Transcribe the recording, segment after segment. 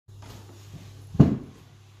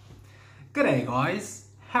G'day guys,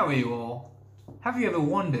 how are you all? Have you ever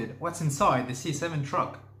wondered what's inside the C7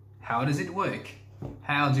 truck? How does it work?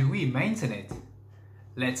 How do we maintain it?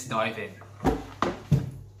 Let's dive in.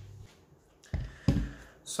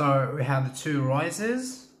 So we have the two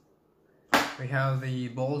risers, we have the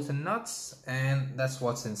bolts and nuts, and that's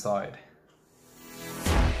what's inside.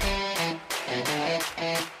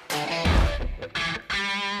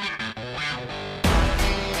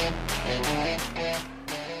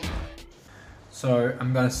 So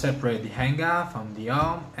I'm gonna separate the hanger from the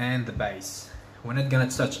arm and the base. We're not gonna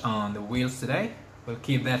touch on the wheels today, we'll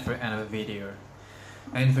keep that for another video.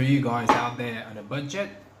 And for you guys out there on a budget,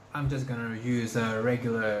 I'm just gonna use a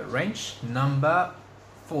regular wrench number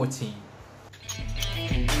 14.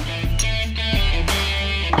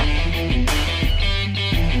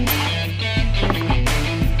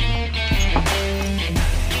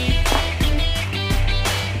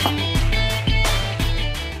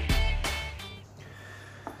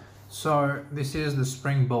 So this is the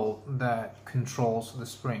spring bolt that controls the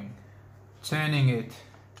spring. Turning it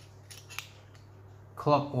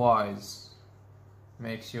clockwise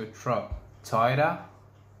makes your truck tighter,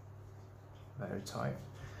 very tight.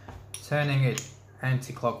 Turning it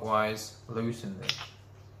anti-clockwise loosens it.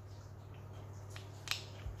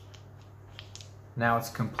 Now it's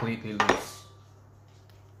completely loose.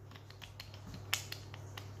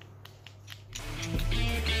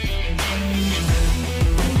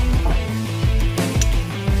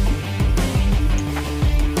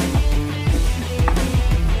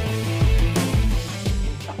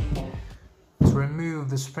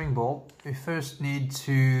 The spring bolt, we first need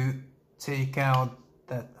to take out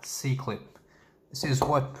that C-clip. This is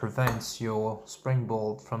what prevents your spring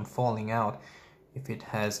bolt from falling out if it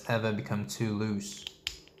has ever become too loose.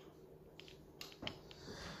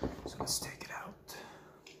 So let's take it out.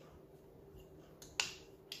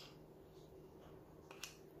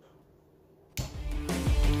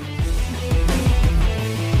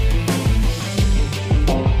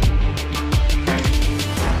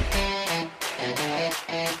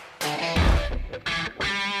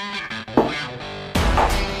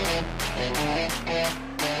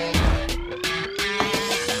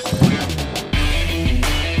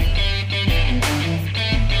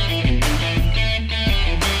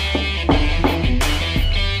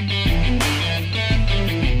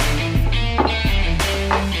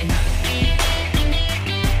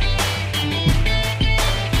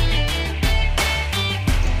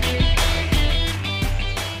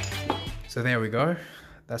 So there we go,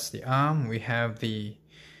 that's the arm. We have the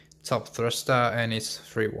top thruster and its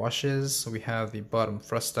 3 washers. We have the bottom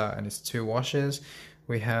thruster and its 2 washers.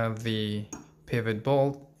 We have the pivot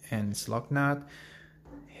bolt and its lock nut.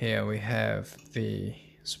 Here we have the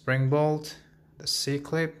spring bolt, the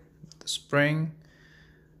C-clip, the spring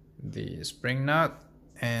nut,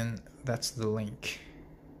 and that's the link.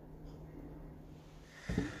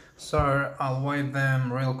 So I'll wipe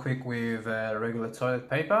them real quick with regular toilet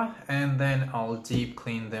paper, and then I'll deep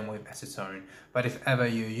clean them with acetone. But if ever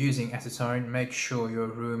you're using acetone, make sure your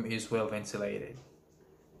room is well ventilated.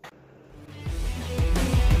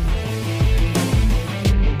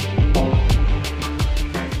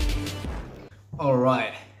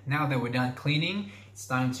 Alright, now that we're done cleaning, it's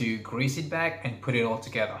time to grease it back and put it all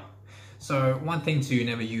together. So one thing to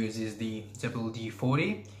never use is the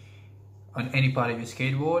WD-40. On any part of your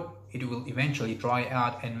skateboard, it will eventually dry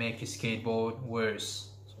out and make your skateboard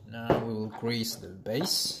worse. So now we will grease the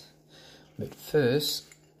base, but first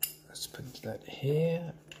let's put that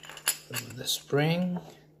here, the spring,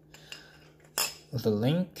 the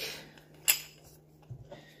link,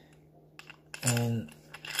 and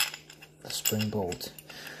the spring bolt.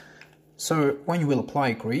 So when you will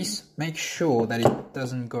apply grease, make sure that it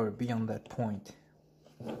doesn't go beyond that point,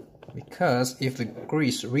 because if the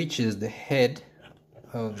grease reaches the head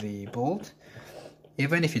of the bolt,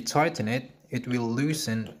 even if you tighten it, it will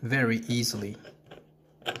loosen very easily.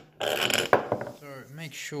 So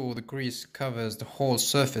make sure the grease covers the whole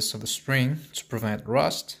surface of the spring to prevent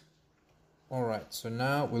rust. Alright, so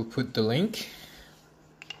now we'll put the link,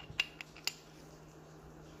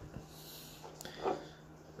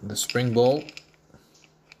 the spring bolt,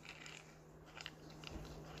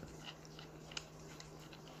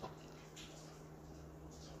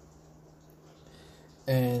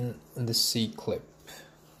 and the C-clip.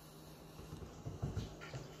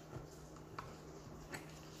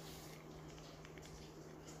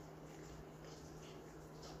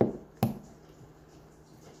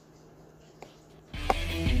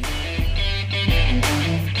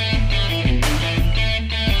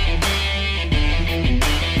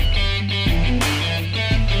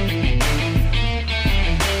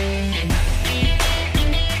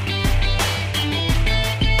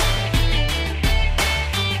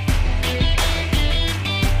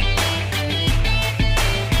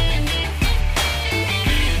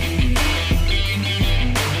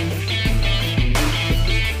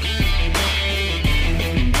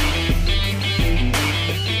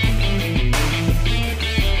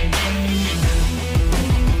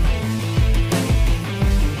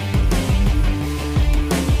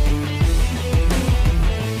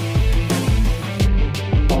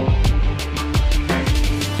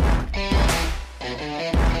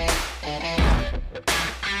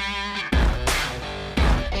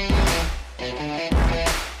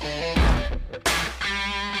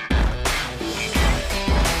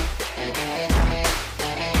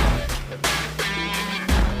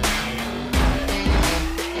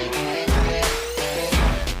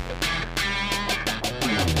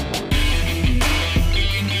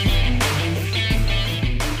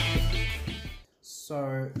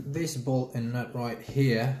 this bolt and nut right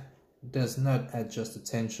here does not adjust the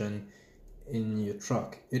tension in your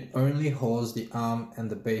truck. It only holds the arm and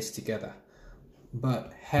the base together.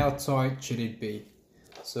 But how tight should it be?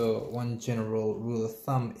 So one general rule of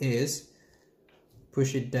thumb is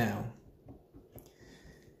push it down.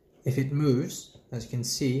 If it moves, as you can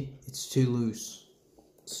see, it's too loose.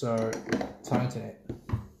 So tighten it.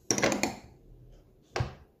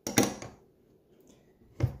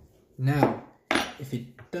 Now, if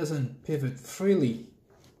it doesn't pivot freely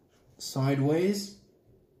sideways,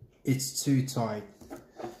 it's too tight.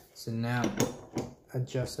 So now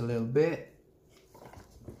adjust a little bit,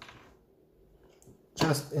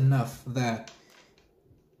 just enough that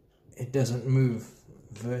it doesn't move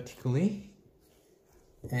vertically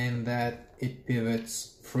and that it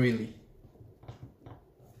pivots freely.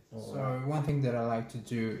 So one thing that I like to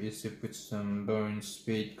do is to put some bone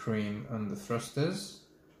speed cream on the thrusters,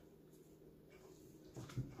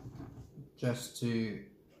 just to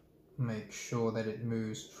make sure that it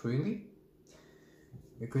moves freely.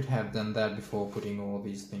 We could have done that before putting all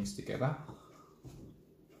these things together.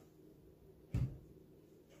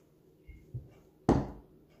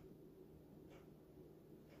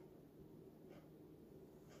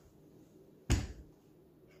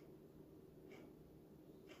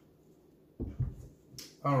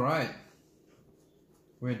 Alright,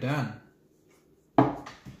 we're done.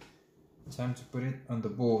 Time to put it on the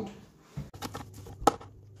board.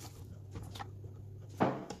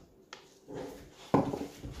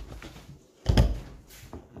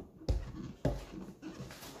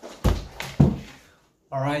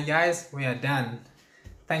 Alright guys, we are done.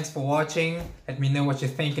 Thanks for watching. Let me know what you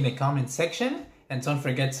think in the comment section, and don't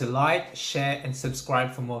forget to like, share and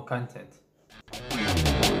subscribe for more content.